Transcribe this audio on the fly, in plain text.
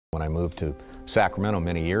When I moved to Sacramento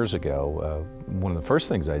many years ago, one of the first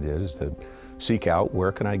things I did is to seek out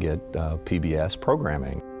where can I get PBS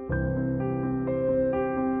programming.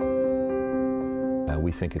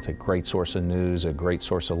 We think it's a great source of news, a great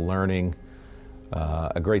source of learning,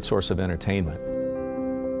 a great source of entertainment.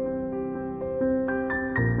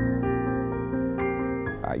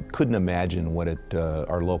 I couldn't imagine what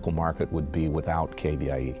our local market would be without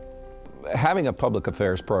KVIE. Having a public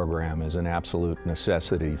affairs program is an absolute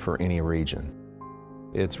necessity for any region.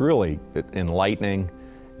 It's really enlightening.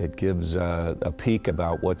 It gives a peek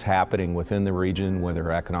about what's happening within the region,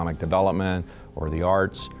 whether economic development or the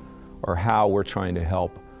arts, or how we're trying to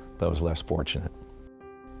help those less fortunate.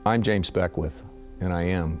 I'm James Beckwith, and I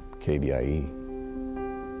am KVIE.